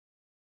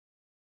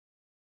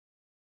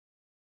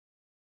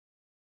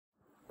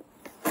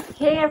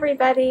Hey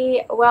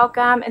everybody,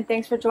 welcome and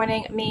thanks for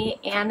joining me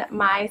and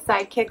my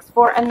sidekicks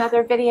for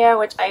another video,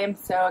 which I am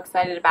so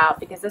excited about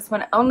because this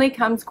one only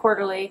comes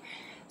quarterly,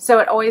 so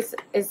it always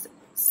is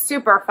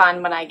super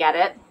fun when I get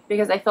it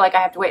because I feel like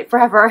I have to wait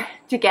forever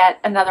to get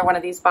another one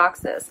of these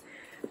boxes.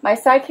 My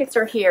sidekicks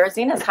are here.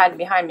 Zena's hiding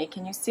behind me.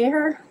 Can you see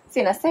her?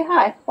 Zena, say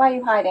hi. Why are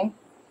you hiding?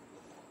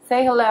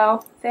 Say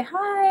hello. Say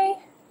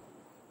hi.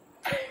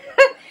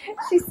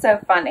 She's so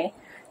funny.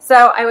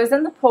 So I was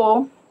in the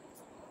pool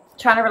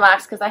trying to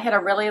relax because I had a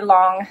really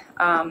long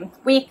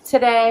week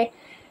today,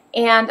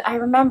 and I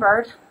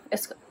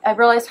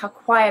realized how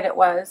quiet it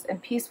was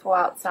and peaceful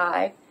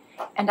outside,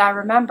 and I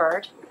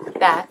remembered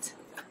that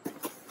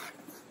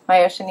my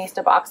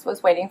Oceanista box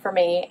was waiting for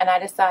me, and I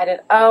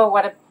decided, oh,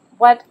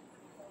 what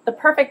the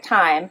perfect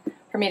time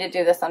for me to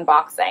do this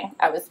unboxing.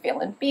 I was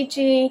feeling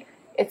beachy.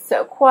 It's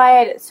so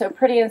quiet, it's so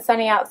pretty and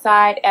sunny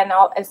outside, and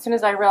as soon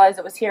as I realized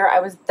it was here,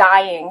 I was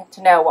dying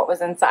to know what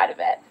was inside of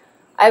it.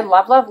 I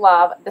love, love,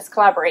 love this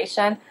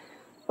collaboration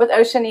with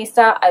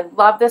Oceanista. I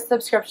love this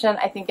subscription.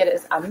 I think it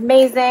is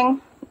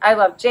amazing. I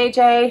love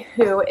JJ,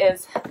 who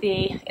is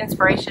the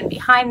inspiration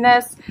behind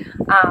this,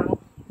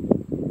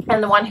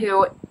 and the one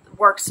who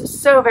works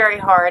so very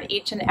hard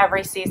each and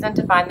every season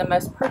to find the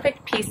most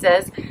perfect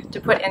pieces to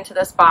put into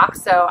this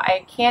box. So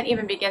I can't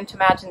even begin to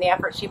imagine the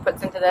effort she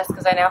puts into this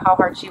because I know how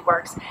hard she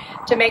works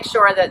to make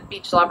sure that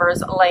beach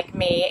lovers like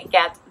me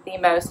get the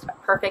most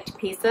perfect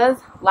pieces.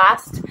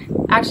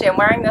 Actually, I'm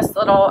wearing this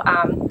little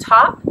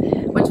top,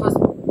 which was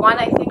one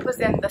I think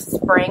was in the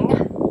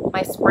spring,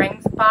 my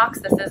spring box.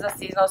 This is a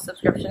seasonal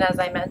subscription, as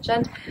I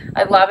mentioned.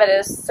 I love it. It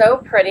is so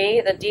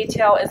pretty. The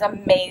detail is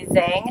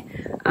amazing.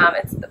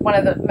 It's one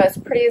of the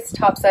most prettiest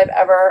tops I've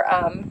ever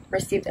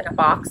received in a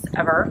box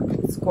ever.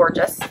 It's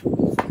gorgeous.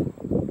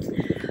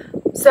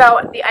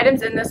 So the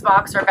items in this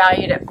box are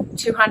valued at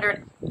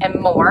 $200 and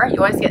more.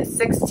 You always get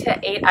 6 to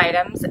 8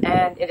 items,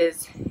 and it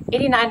is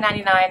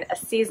 $89.99 a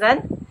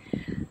season.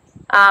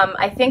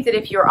 I think that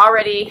if you're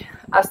already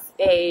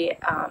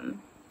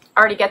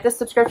already get this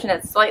subscription,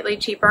 it's slightly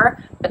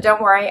cheaper, but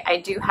don't worry, I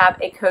do have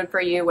a code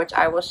for you, which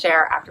I will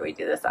share after we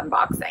do this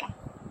unboxing.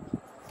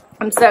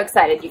 I'm so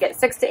excited. You get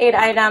 6 to 8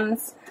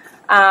 items.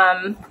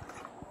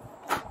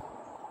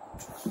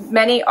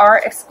 Many are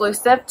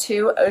exclusive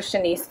to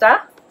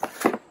Oceanista.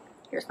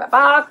 Here's my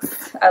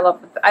box. I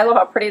love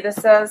how pretty this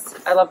is.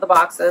 I love the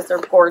boxes. They're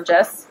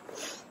gorgeous.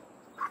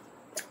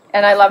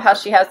 And I love how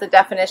she has the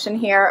definition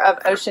here of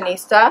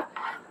Oceanista.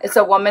 It's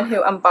a woman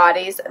who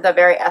embodies the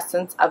very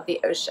essence of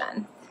the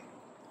ocean.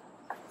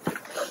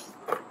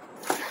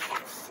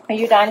 Are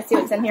you dying to see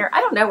what's in here? I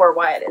don't know where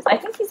Wyatt is. I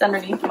think he's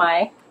underneath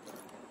my...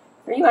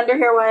 Are you under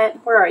here, Wyatt?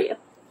 Where are you?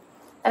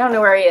 I don't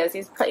know where he is.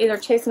 He's either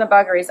chasing a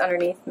bug or he's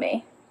underneath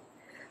me.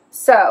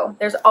 So,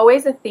 there's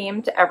always a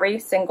theme to every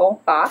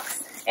single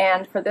box.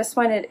 And for this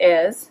one, it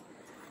is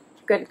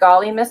Good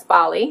Golly, Miss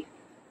Bali.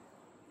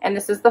 And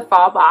this is the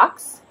fall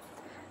box.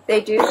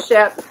 They do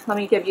ship, let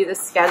me give you the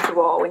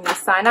schedule. When you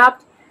sign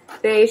up,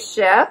 they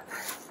ship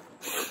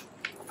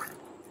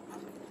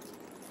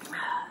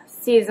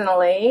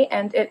seasonally,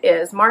 and it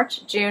is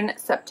March, June,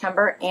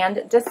 September,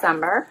 and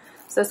December.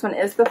 So this one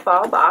is the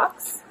fall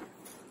box.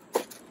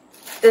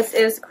 This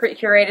is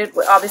curated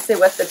obviously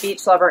with the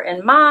beach lover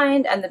in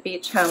mind and the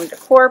beach home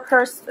decor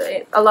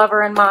a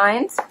lover in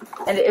mind,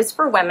 and it is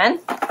for women.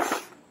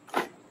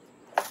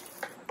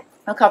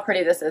 Look how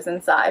pretty this is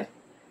inside.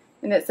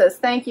 And it says,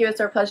 thank you, it's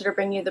our pleasure to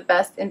bring you the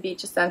best in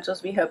beach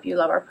essentials. We hope you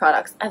love our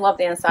products. I love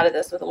the inside of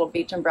this with a little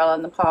beach umbrella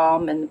in the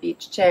palm and the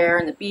beach chair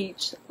and the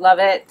beach. Love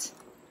it.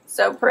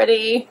 So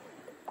pretty.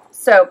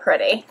 So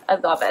pretty. I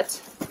love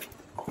it.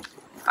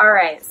 All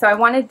right, so I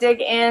want to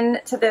dig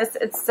into this.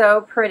 It's so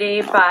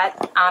pretty,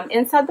 but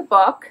inside the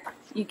book,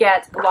 you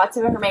get lots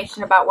of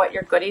information about what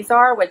your goodies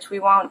are, which we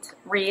won't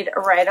read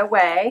right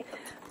away.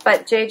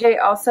 But JJ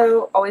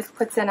also always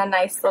puts in a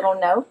nice little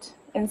note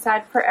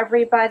inside for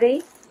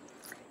everybody.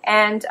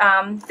 And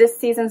this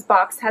season's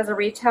box has a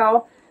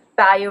retail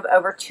value of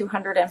over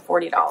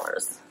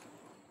 $240.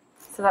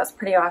 So that's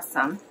pretty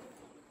awesome.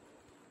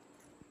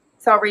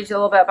 So I'll read you a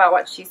little bit about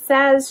what she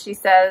says. She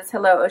says,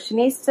 hello,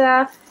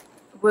 Oceanista.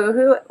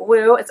 Woohoo,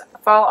 woo, it's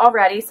fall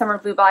already. Summer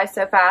blew by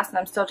so fast, and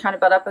I'm still trying to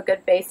build up a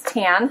good base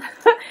tan.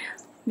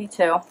 Me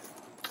too.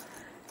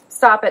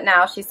 Stop it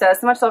now, she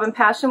says. So much love and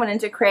passion went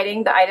into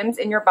creating the items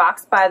in your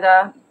box by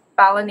the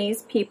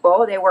Balinese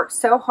people. They worked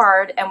so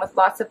hard, and with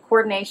lots of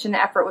coordination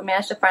and effort, we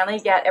managed to finally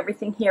get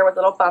everything here with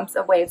little bumps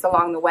of waves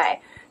along the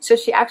way. So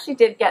she actually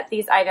did get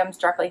these items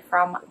directly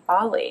from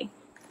Bali.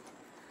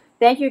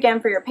 Thank you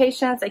again for your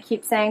patience. I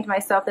keep saying to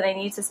myself that I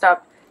need to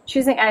stop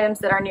choosing items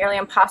that are nearly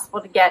impossible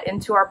to get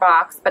into our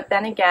box, but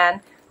then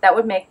again, that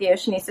would make the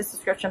Oceanista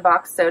subscription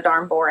box so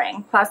darn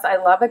boring. Plus, I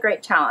love a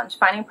great challenge.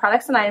 Finding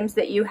products and items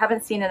that you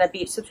haven't seen in a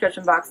beach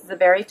subscription box is a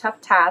very tough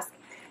task,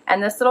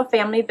 and this little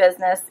family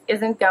business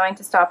isn't going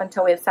to stop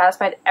until we have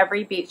satisfied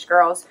every beach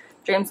girl's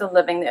dreams of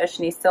living the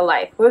Oceanista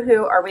life.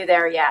 Woohoo, are we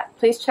there yet?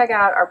 Please check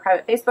out our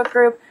private Facebook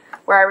group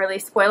where I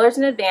release spoilers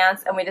in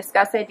advance and we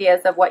discuss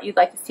ideas of what you'd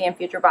like to see in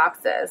future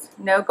boxes.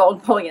 No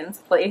gold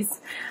bullions,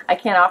 please. I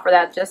can't offer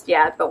that just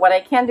yet, but what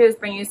I can do is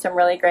bring you some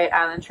really great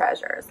island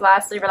treasures.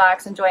 Lastly,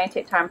 relax, enjoy, and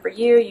take time for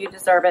you. You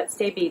deserve it.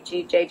 Stay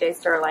beachy, JJ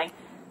Sterling.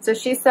 So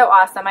she's so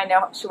awesome. I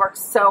know she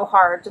works so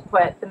hard to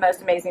put the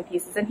most amazing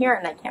pieces in here,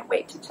 and I can't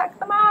wait to check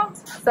them out.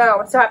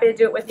 So happy to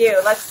do it with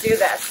you. Let's do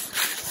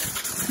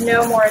this.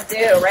 No more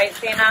ado, right,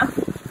 Gina?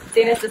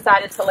 Gina's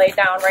decided to lay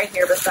down right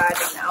here beside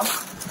me now.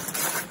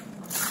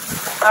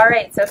 All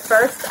right, so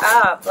first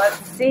up, let's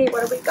see,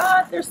 what do we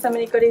got? There's so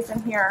many goodies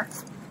in here.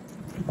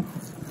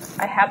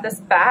 I have this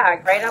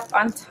bag right up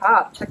on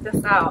top. Check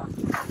this out.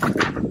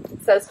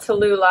 It says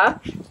Talulah.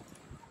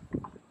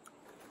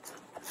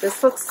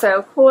 This looks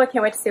so cool. I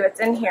can't wait to see what's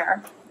in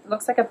here. It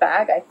looks like a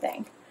bag, I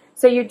think.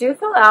 So you do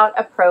fill out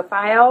a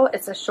profile.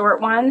 It's a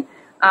short one.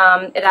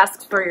 It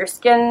asks for your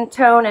skin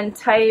tone and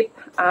type,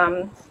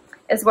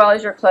 as well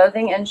as your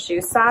clothing and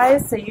shoe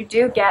size. So you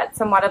do get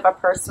somewhat of a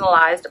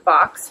personalized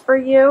box for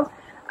you.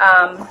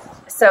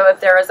 So if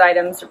there is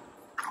items,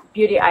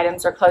 beauty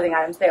items or clothing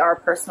items, they are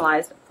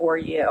personalized for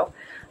you.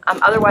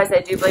 Otherwise, I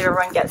do believe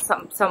everyone gets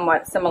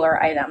somewhat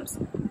similar items.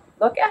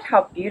 Look at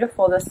how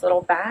beautiful this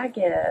little bag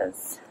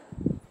is.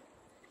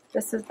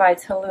 This is by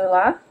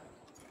Talulah.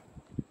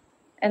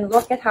 And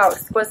look at how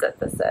exquisite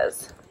this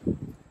is.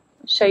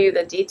 I'll show you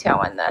the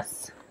detail in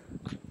this.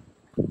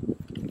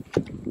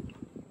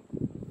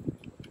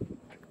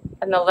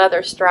 And the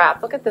leather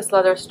strap. Look at this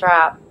leather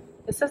strap.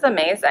 This is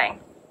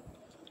amazing.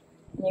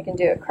 And you can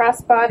do a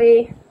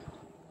crossbody.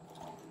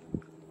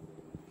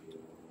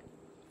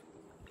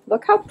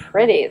 Look how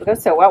pretty. It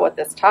goes so well with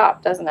this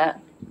top, doesn't it?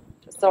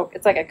 So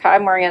it's like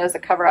I'm wearing it as a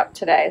cover up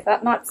today. Is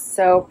that not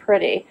so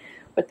pretty?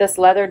 With this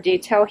leather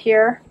detail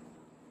here,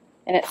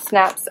 and it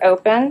snaps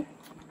open.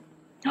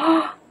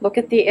 Look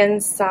at the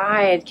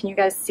inside. Can you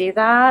guys see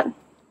that?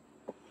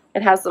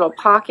 It has a little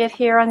pocket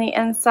here on the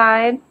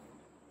inside.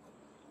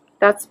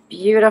 That's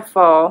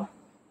beautiful.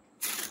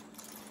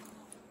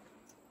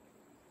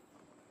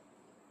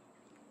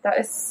 That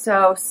is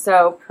so,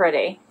 so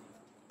pretty.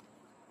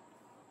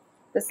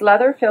 This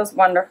leather feels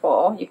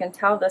wonderful. You can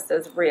tell this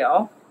is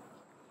real.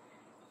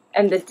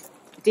 And the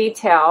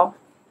detail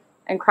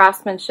and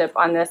craftsmanship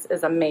on this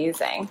is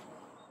amazing.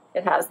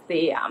 It has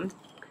the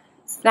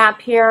snap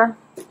here.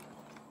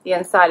 The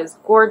inside is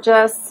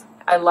gorgeous.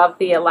 I love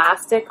the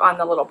elastic on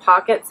the little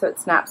pocket so it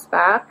snaps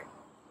back.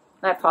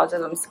 And I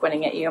apologize, I'm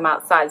squinting at you. I'm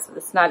outside, so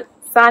the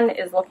sun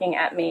is looking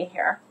at me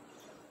here.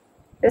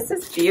 This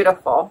is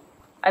beautiful.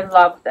 I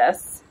love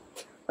this.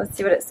 Let's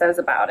see what it says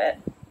about it.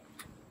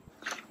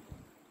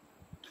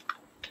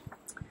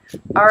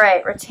 All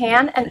right,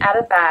 rattan and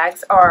atta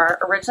bags are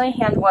originally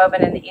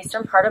hand-woven in the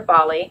eastern part of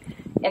Bali,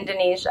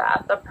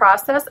 Indonesia. The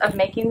process of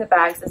making the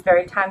bags is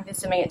very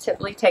time-consuming. It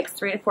typically takes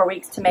 3 to 4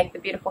 weeks to make the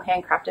beautiful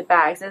handcrafted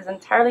bags. It is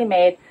entirely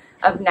made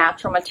of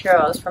natural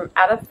materials, from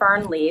atta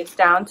fern leaves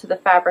down to the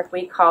fabric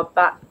we call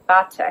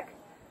batik.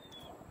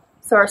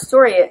 So our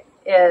story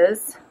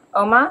is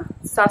Oma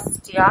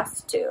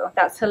Sastiastu,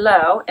 that's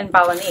hello in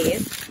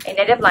Balinese, a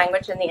native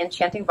language in the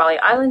enchanting Bali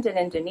Island in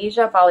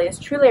Indonesia. Bali is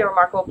truly a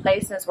remarkable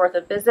place and is worth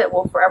a visit,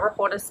 will forever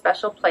hold a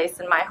special place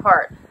in my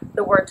heart.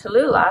 The word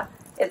Talulah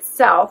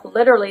itself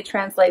literally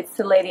translates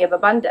to Lady of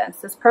Abundance.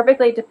 This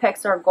perfectly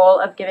depicts our goal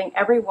of giving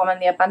every woman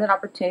the abundant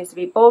opportunities to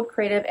be bold,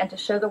 creative, and to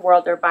show the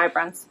world their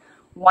vibrance,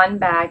 one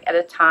bag at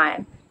a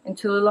time. In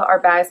Talulah, our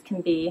bags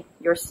can be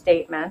your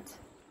statement.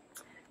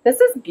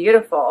 This is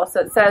beautiful. So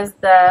it says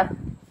the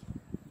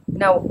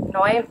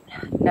Noaimi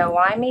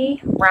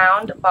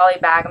round Bali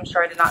bag, I'm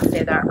sure I did not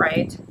say that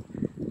right,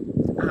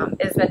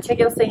 is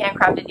meticulously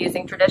handcrafted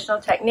using traditional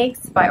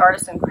techniques by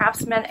artisan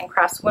craftsmen and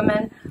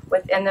craftswomen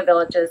within the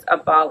villages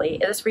of Bali.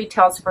 This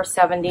retails for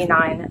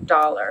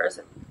 $79.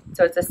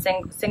 So it's a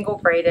single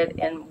braided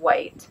in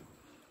white.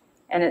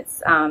 And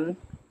it's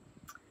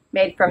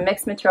made from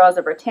mixed materials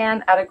of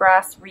rattan,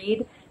 atta-grass,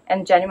 reed,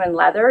 and genuine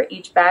leather.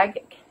 Each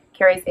bag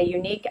carries a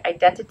unique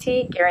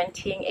identity,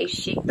 guaranteeing a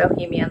chic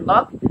bohemian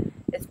look.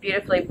 Its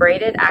beautifully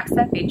braided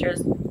accent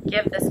features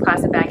give this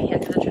classic bag a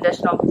hint of the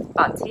traditional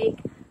batik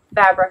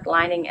fabric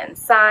lining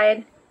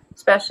inside.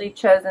 Specially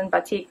chosen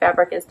batik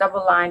fabric is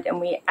double-lined,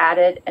 and we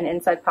added an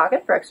inside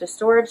pocket for extra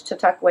storage to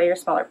tuck away your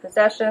smaller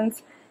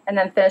possessions, and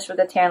then finished with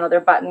a tan leather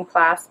button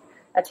clasp,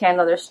 a tan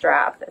leather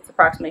strap that's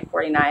approximately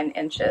 49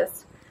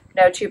 inches.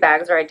 No two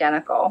bags are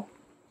identical.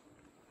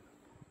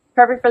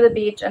 Perfect for the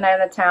beach, a night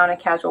in the town, and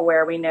casual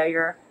wear. We know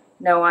your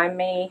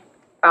Noaimi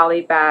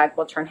Bali bag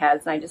will turn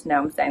heads, and I just know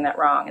I'm saying that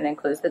wrong, and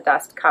includes the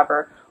dust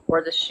cover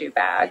or the shoe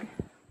bag.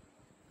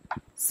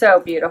 So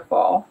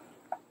beautiful.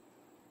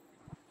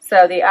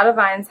 So the atta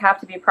vines have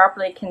to be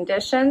properly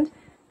conditioned,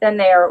 then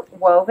they are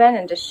woven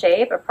into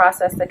shape, a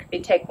process that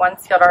could take one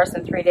skilled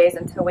artisan 3 days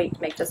into a week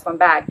to make just one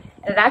bag.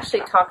 And it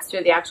actually talks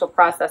through the actual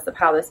process of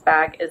how this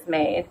bag is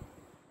made.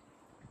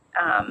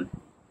 So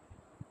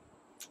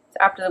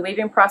after the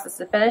weaving process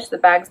is finished, the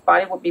bag's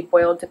body will be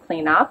boiled to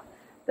clean up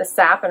the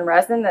sap and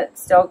resin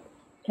that's still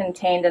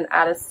contained in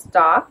atta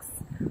stalks.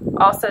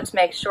 Also, to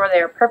make sure they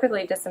are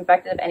perfectly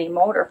disinfected of any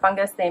mold or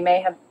fungus they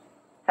may have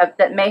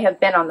that may have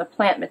been on the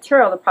plant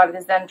material. The product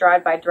is then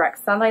dried by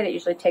direct sunlight. It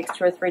usually takes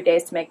 2 or 3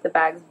 days to make the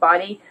bag's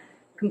body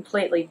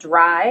completely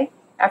dry.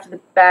 After the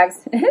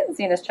bags,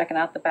 Zena's checking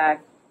out the bag.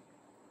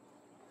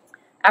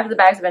 After the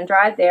bags have been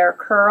dried, they are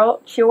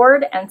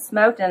cured and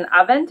smoked in an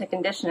oven to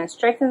condition and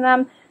strengthen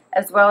them,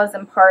 as well as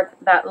impart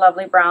that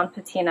lovely brown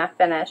patina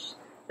finish.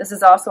 This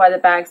is also why the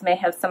bags may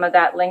have some of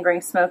that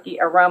lingering smoky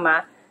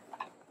aroma,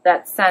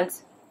 that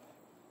scent.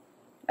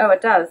 Oh,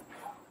 it does.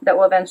 That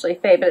will eventually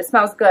fade, but it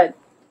smells good.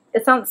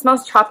 It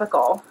smells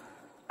tropical,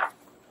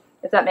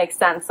 if that makes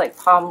sense, like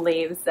palm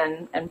leaves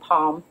and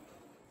palm.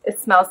 It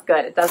smells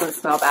good. It doesn't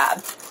smell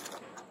bad.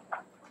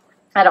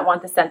 I don't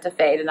want the scent to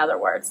fade, in other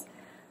words.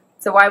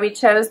 So why we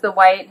chose the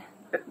white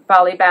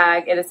Bali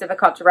bag, it is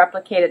difficult to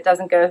replicate. It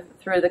doesn't go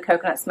through the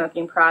coconut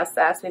smoking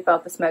process. We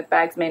felt the smoke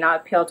bags may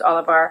not appeal to all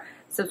of our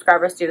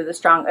subscribers due to the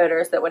strong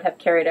odors that would have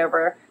carried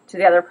over to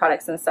the other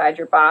products inside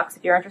your box.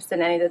 If you're interested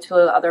in any of the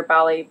Talulah other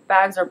Bali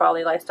bags or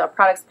Bali lifestyle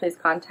products, please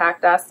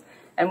contact us,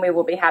 and we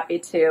will be happy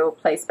to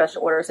place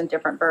special orders in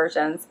different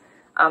versions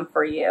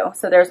for you.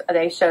 So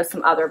they show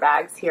some other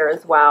bags here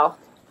as well.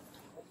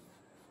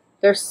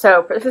 This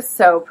is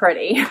so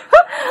pretty.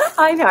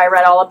 I know I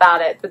read all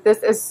about it, but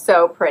this is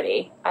so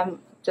pretty. I'm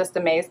just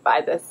amazed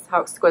by this,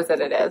 how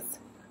exquisite it is.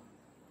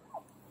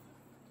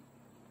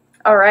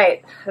 All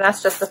right, and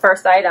that's just the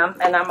first item,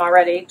 and I'm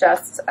already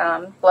just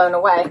blown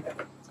away.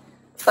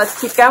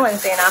 Let's keep going,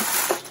 Zena.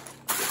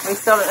 We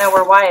still don't know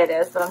where Wyatt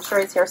is, but I'm sure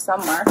he's here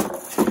somewhere.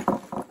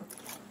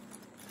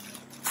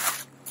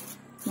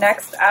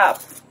 Next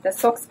up, the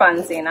silk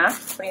spun, Zena.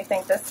 What do you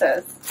think this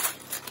is?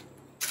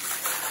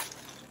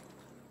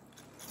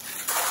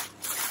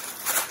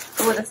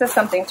 Ooh, this is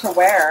something to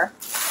wear.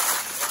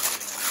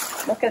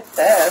 Look at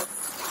this.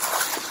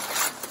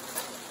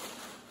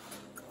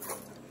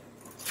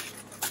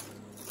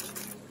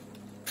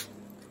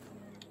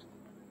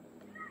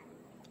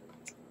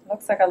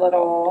 Looks like a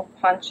little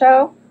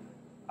poncho,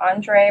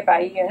 Andre by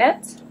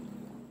unit.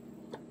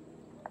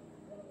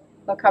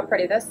 Look how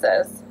pretty this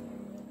is.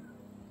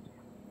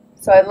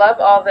 So I love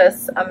all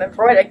this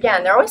embroidery.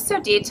 Again, they're always so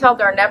detailed.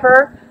 They're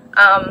never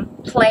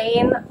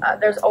plain.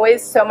 There's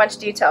always so much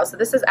detail. So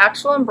this is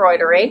actual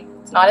embroidery.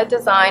 It's not a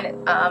design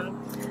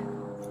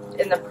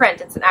in the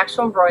print. It's an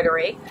actual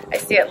embroidery. I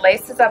see it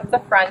laces up the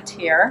front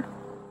here.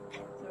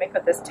 Let me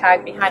put this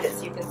tag behind it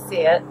so you can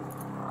see it.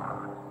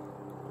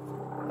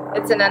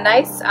 It's in a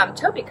nice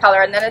taupey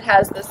color, and then it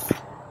has this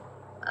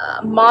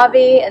mauve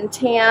and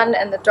tan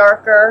and the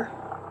darker,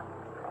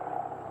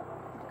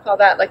 call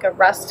that like a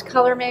rust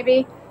color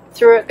maybe,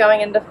 through it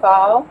going into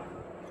fall.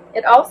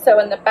 It also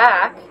in the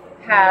back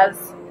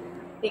has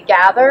the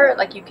gather,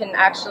 like you can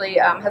actually,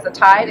 has a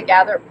tie to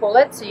gather it, pull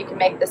it, so you can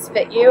make this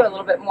fit you a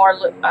little bit more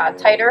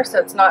tighter so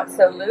it's not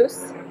so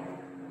loose.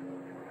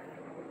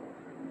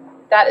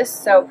 That is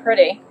so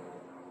pretty.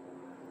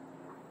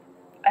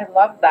 I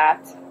love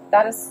that.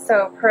 That is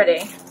so pretty.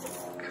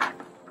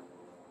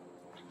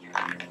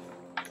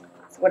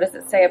 So what does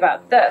it say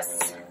about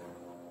this?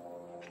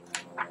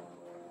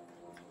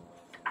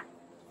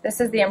 This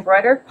is the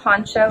Embroidered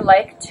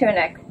Poncho-Like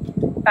Tunic.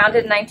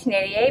 Founded in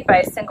 1988 by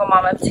a single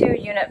mom of 2,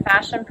 Unit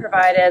Fashion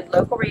provided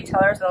local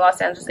retailers in the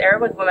Los Angeles area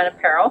with women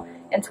apparel.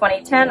 In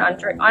 2010,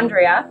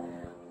 Andrea,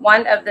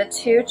 one of the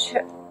two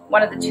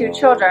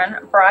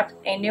children, brought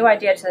a new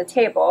idea to the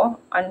table.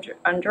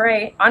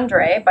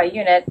 Andre by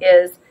Unit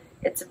is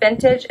its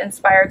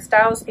vintage-inspired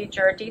styles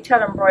feature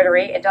detailed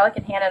embroidery, a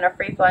delicate hand, and a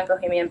free-flowing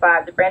bohemian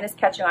vibe. The brand is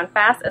catching on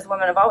fast as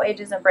women of all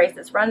ages embrace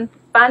its fun,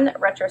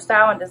 retro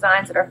style and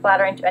designs that are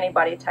flattering to any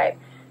body type.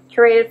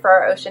 Curated for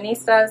our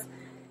Oceanistas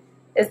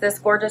is this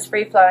gorgeous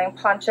free-flowing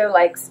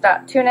poncho-like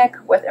tunic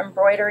with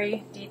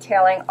embroidery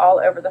detailing all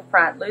over the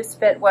front. Loose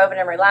fit, woven,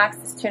 and relaxed,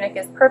 this tunic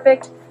is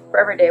perfect for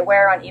everyday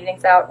wear on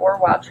evenings out or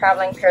while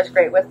traveling. Pairs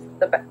great with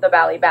the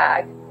Bali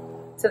bag.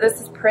 So this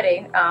is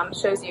pretty.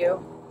 Shows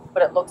you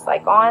what it looks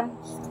like on.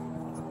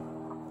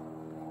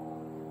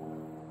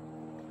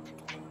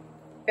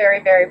 Very,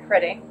 very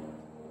pretty.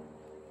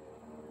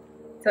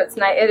 So it's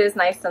nice. It is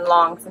nice and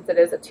long since it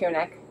is a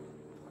tunic.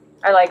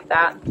 I like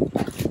that.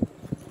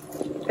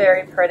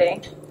 Very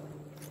pretty.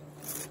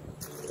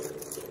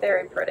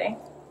 Very pretty.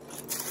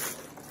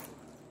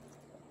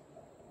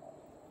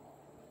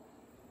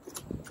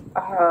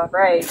 All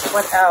right,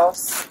 what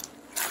else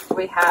do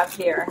we have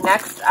here?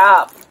 Next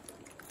up,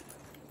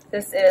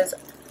 this is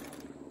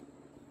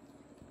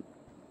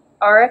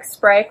RX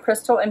Spray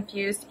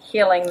Crystal-Infused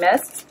Healing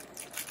Mist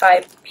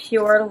by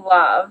Pure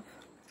Love.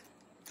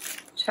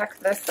 Check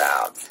this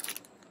out.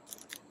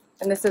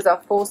 And this is a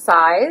full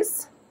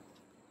size.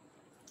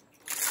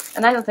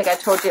 And I don't think I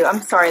told you,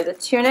 I'm sorry, the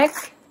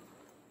tunic,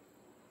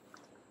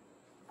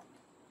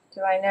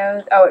 do I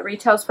know? Oh, it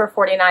retails for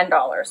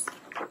 $49.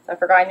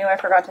 I knew I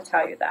forgot to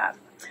tell you that.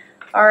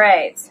 All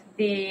right,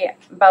 the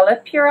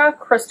Balipura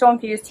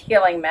Crystal-Infused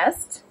Healing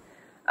Mist.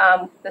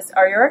 This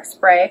RX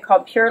spray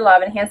called Pure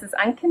Love enhances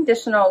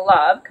unconditional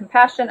love,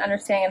 compassion,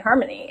 understanding, and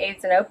harmony.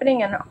 Aids in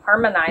opening and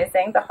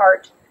harmonizing the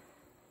heart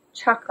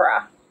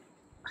chakra.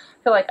 I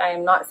feel like I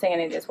am not saying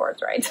any of these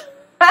words right.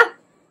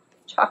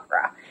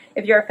 chakra.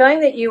 If you're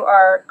feeling that you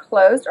are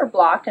closed or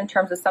blocked in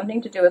terms of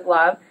something to do with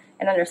love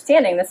and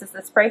understanding, this is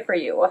the spray for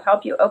you. It will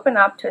help you open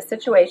up to a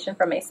situation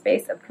from a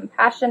space of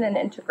compassion and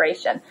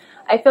integration.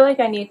 I feel like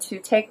I need to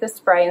take the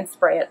spray and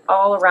spray it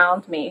all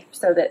around me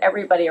so that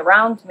everybody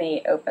around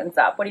me opens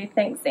up. What do you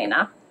think,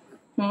 Zena?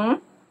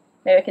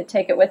 Maybe I could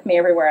take it with me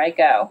everywhere I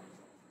go.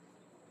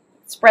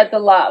 Spread the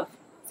love.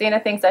 Zena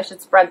thinks I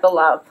should spread the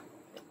love.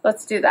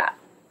 Let's do that.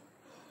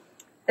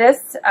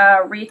 This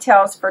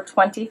retails for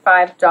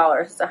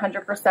 $25. It's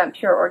 100%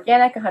 pure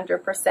organic,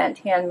 100%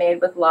 handmade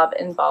with love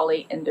in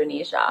Bali,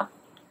 Indonesia.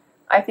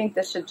 I think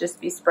this should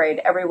just be sprayed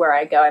everywhere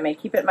I go. I may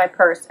keep it in my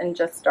purse and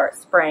just start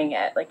spraying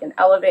it. Like in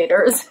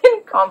elevators,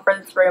 in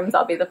conference rooms,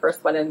 I'll be the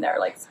first one in there,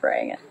 like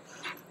spraying it.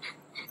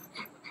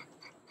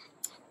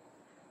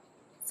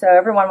 So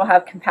everyone will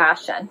have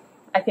compassion.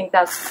 I think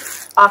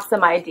that's an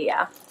awesome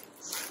idea.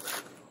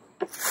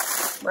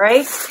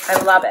 Right?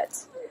 I love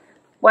it.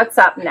 What's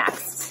up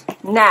next?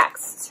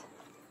 Next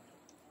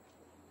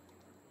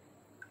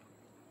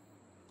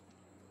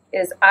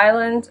is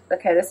Island.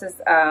 Okay, this is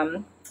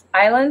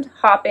Island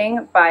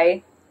Hopping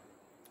by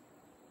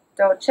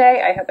Doucce.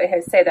 I hope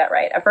I say that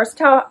right. A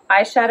versatile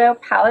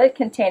eyeshadow palette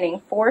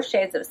containing 4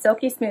 shades of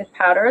silky smooth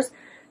powders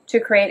to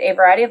create a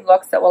variety of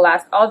looks that will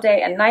last all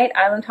day and night.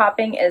 Island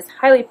Hopping is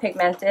highly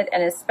pigmented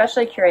and is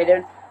specially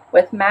curated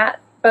with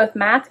both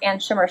matte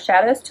and shimmer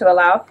shadows to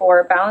allow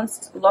for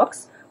balanced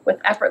looks with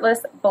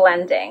effortless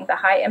blending. The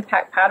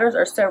high-impact powders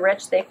are so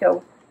rich they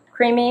feel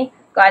creamy,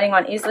 gliding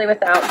on easily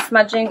without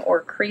smudging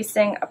or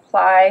creasing.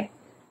 Apply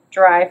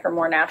dry for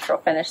more natural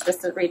finish.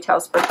 This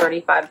retails for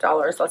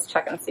 $35. Let's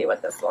check and see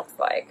what this looks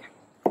like.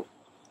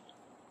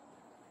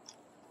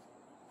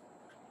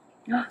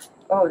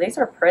 Oh, these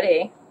are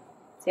pretty.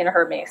 Zena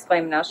heard me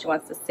exclaim, now she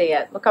wants to see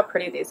it. Look how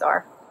pretty these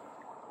are.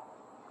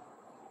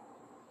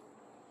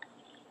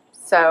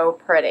 So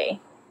pretty.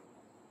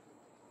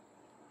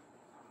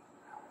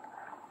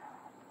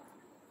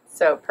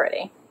 So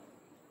pretty.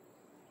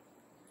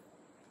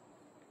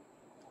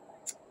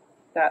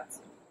 That's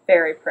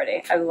very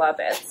pretty. I love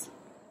it.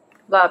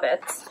 Love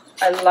it.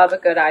 I love a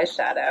good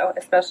eyeshadow,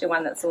 especially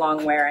one that's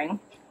long wearing.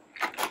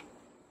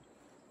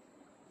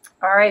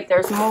 All right,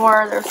 there's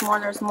more, there's more,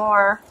 there's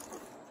more.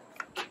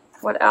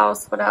 What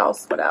else? What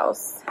else? What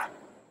else?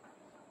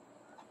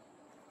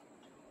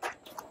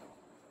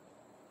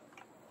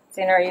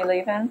 Zena, are you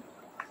leaving?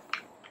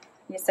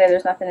 You say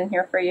there's nothing in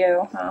here for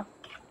you, huh?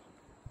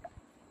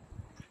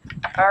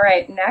 All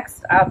right,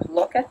 next up,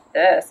 look at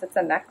this. It's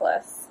a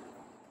necklace.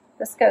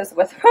 This goes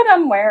with what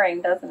I'm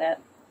wearing, doesn't it?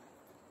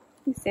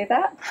 You see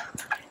that?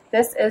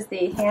 This is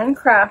the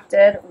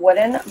handcrafted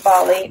wooden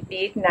Bali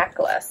bead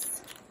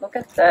necklace. Look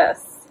at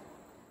this.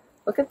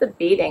 Look at the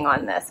beading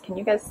on this. Can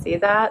you guys see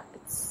that?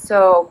 It's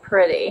so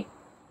pretty.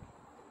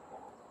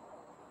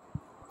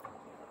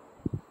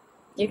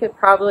 You could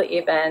probably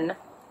even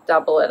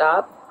double it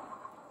up.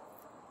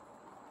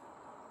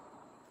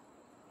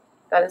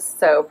 That is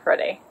so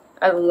pretty.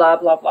 I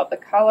love, love, love the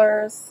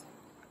colors.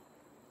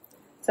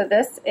 So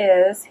this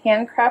is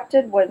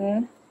handcrafted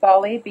wooden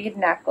Bali bead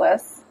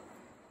necklace.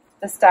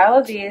 The style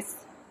of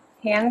these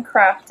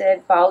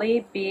handcrafted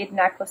Bali bead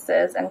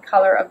necklaces and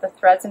color of the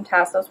threads and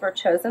tassels were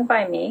chosen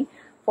by me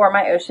for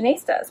my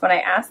Oceanistas. When I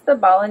asked the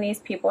Balinese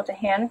people to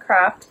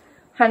handcraft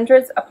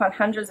hundreds upon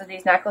hundreds of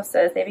these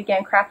necklaces, they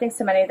began crafting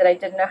so many that I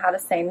didn't know how to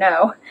say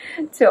no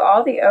to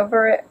all the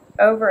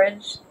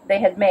overage they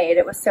had made.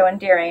 It was so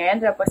endearing. I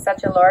ended up with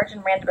such a large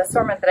and random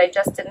assortment that I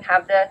just didn't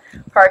have the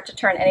heart to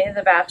turn any of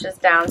the batches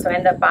down, so I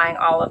ended up buying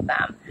all of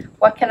them.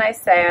 What can I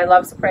say? I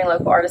love supporting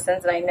local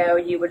artisans, and I know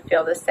you would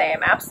feel the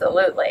same.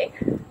 Absolutely.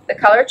 The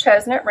color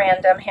chosen at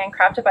random,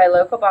 handcrafted by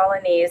local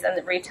Balinese, and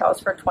it retails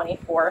for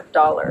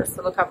 $24.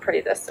 So look how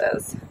pretty this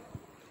is.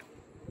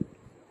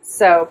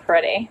 So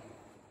pretty.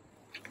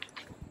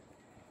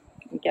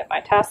 Get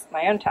my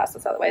own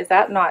tassels out of the way. Is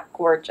that not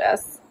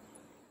gorgeous?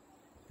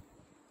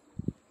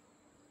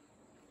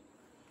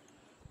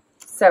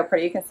 So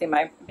pretty. You can see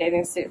my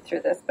bathing suit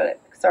through this,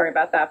 but sorry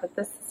about that, but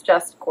this is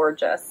just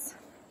gorgeous.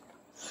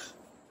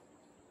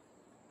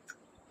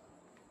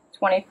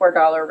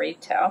 $24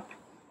 retail.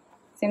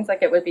 Seems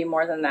like it would be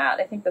more than that.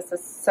 I think this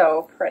is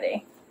so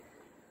pretty.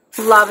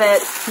 Love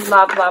it.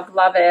 Love, love,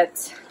 love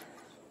it.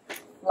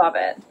 Love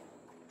it.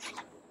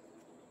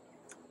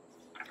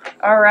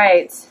 All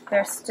right,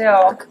 there's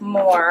still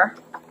more.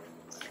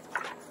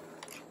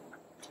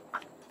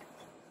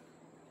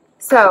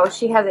 So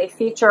she has a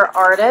feature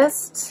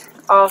artist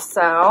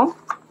also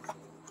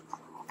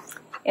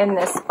in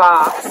this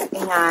box,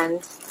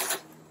 and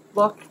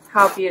look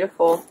how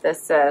beautiful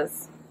this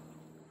is.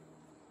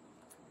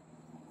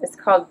 It's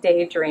called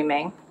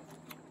Daydreaming.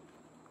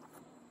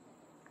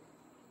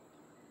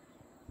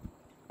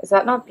 Is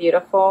that not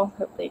beautiful?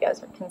 Hopefully you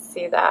guys can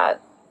see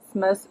that.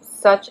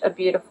 Such a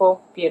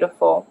beautiful,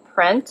 beautiful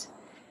print.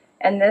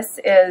 And this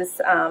is,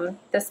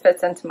 this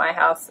fits into my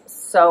house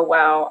so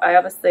well. I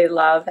obviously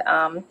love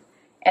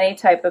any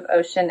type of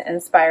ocean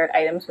inspired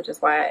items, which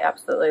is why I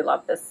absolutely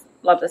love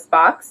this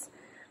box.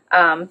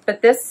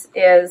 But this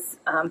is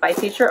by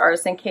featured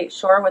artist Kate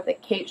Shore with the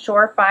Kate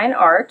Shore Fine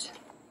Art.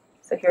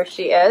 So here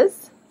she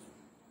is.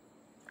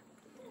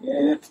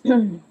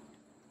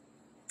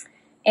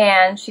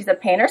 And she's a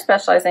painter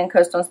specializing in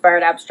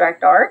coastal-inspired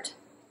abstract art.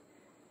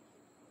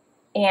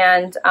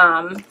 And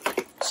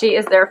she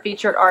is their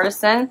featured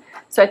artisan.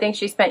 So I think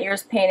she spent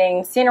years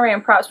painting scenery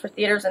and props for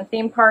theaters and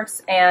theme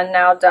parks, and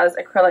now does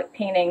acrylic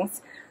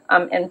paintings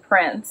in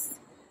prints.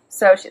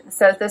 So she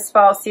says, this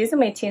fall season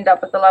we teamed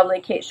up with the lovely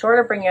Kate Shore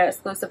to bring you an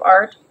exclusive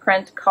art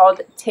print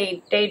called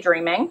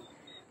Daydreaming.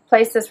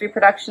 Place this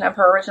reproduction of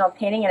her original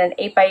painting in an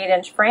 8x8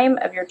 inch frame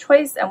of your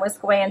choice and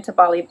whisk away into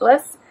Bali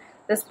bliss.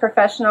 This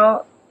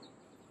professional,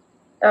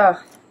 we're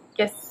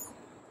going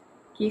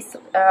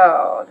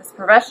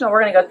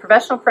to go with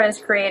professional print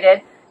is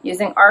created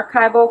using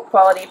archival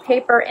quality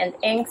paper and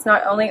inks.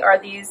 Not only are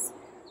these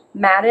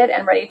matted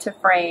and ready to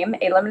frame,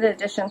 a limited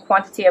edition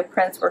quantity of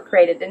prints were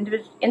created,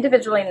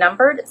 individually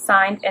numbered,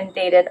 signed, and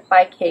dated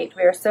by Kate.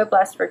 We are so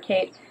blessed for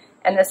Kate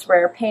and this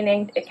rare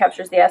painting. It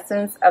captures the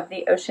essence of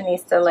the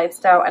Oceanista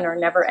lifestyle and our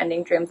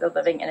never-ending dreams of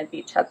living in a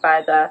beach hut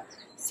by the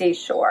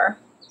seashore.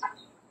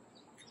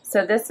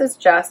 So this is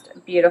just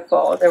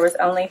beautiful. There was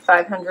only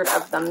 500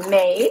 of them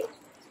made.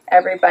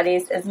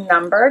 Everybody's is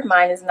numbered.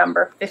 Mine is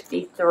number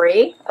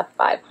 53 of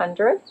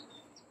 500.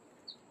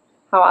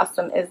 How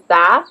awesome is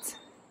that?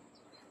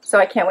 So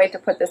I can't wait to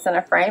put this in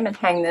a frame and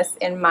hang this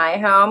in my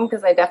home,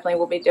 because I definitely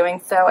will be doing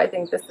so. I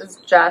think this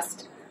is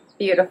just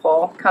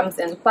beautiful. Comes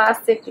in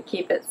plastic to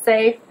keep it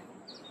safe.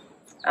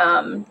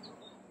 And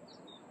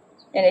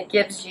it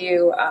gives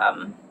you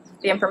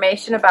the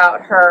information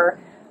about her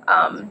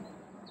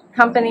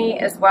company,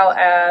 as well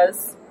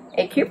as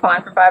a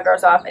coupon for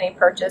 $5 off any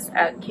purchase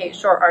at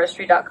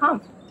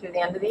kateshoreartistry.com through the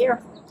end of the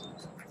year.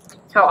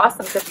 How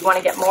awesome. So if you want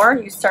to get more,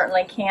 you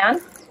certainly can.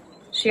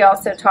 She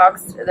also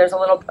talks, there's a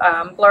little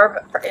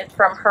blurb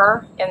from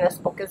her in this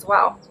book as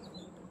well.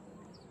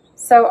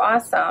 So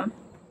awesome.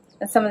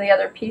 And some of the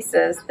other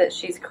pieces that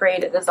she's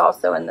created is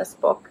also in this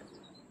book.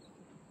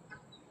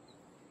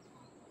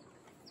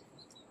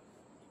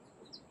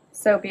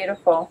 So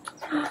beautiful.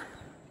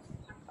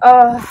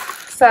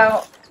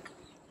 So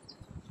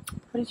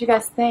what did you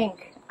guys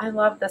think? I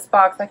love this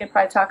box. I could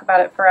probably talk about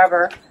it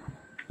forever.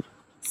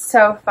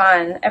 So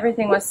fun.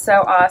 Everything was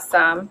so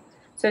awesome.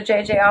 So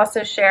JJ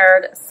also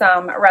shared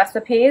some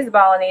recipes.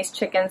 Balinese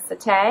chicken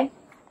satay.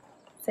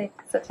 Say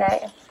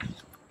satay.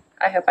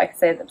 I hope I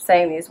say them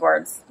saying these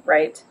words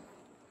right.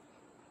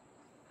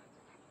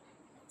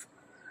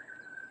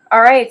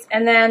 All right,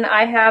 and then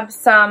I have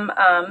some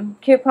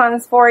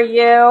coupons for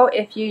you.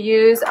 If you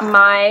use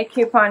my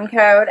coupon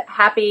code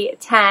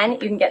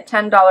HAPPY10, you can get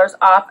 $10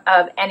 off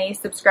of any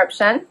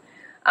subscription.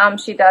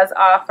 She does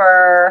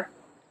offer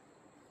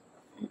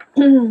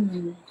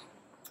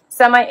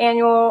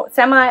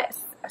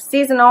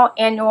seasonal,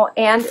 annual,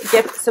 and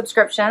gift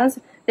subscriptions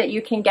that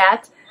you can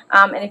get.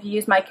 And if you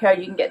use my code,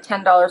 you can get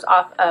 $10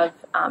 off of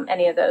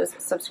any of those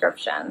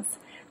subscriptions.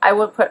 I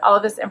will put all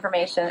of this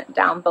information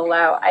down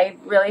below. I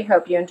really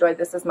hope you enjoyed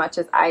this as much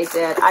as I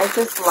did. I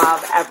just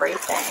love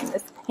everything.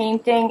 This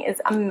painting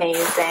is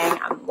amazing.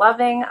 I'm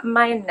loving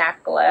my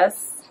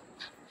necklace.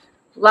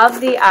 Love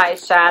the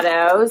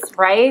eyeshadows,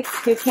 right?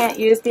 Who can't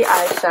use the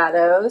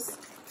eyeshadows?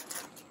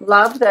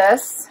 Love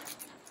this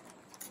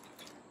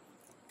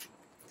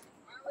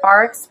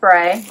RX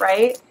spray,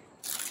 right?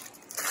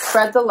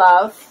 Spread the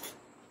love.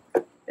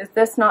 Is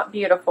this not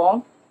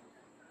beautiful?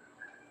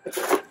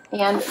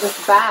 And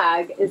this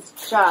bag is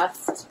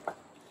just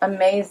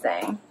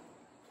amazing.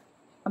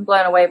 I'm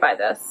blown away by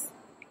this.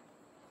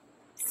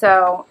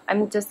 So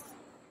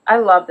I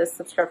love this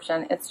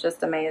subscription. It's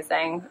just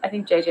amazing. I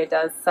think JJ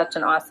does such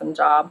an awesome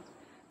job.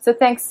 So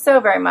thanks so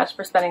very much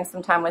for spending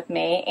some time with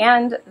me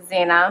and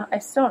Zena. I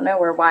still don't know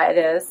where Wyatt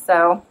is,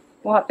 so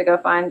we'll have to go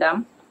find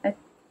him.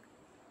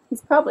 He's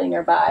probably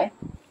nearby.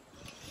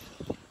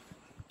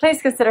 Please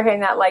consider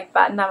hitting that like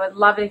button. I would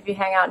love it if you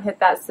hang out and hit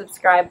that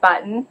subscribe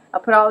button. I'll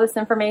put all this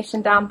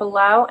information down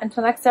below.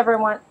 Until next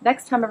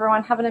time,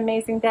 everyone, have an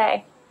amazing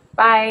day.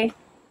 Bye.